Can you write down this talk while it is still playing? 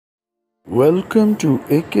Welcome to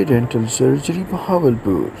AK Dental Surgery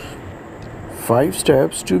Bahawalpur. 5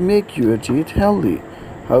 steps to make your teeth healthy.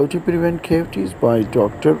 How to prevent cavities by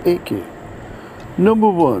Dr. AK. Number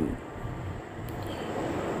 1.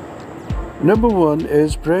 Number 1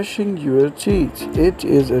 is brushing your teeth. It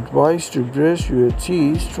is advised to brush your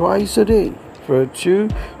teeth twice a day for 2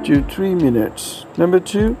 to 3 minutes. Number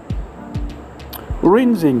 2.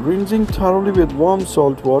 Rinsing thoroughly with warm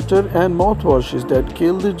salt water and mouthwashes that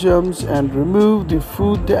kill the germs and remove the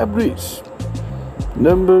food debris.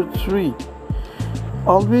 Number 3.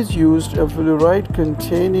 Always use a fluoride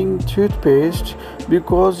containing toothpaste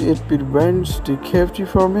because it prevents the cavity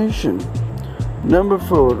formation. Number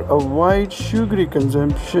 4. Avoid sugary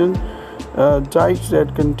consumption, diets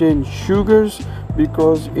that contain sugars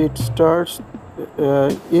because it starts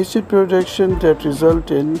acid production that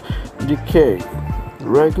result in decay.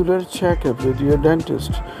 Regular checkup with your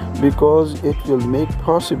dentist because it will make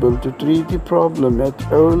possible to treat the problem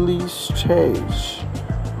at early stage.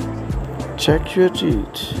 Check your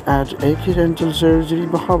teeth at AK Dental Surgery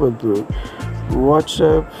Bahawalpur.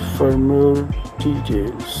 WhatsApp for more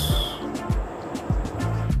details.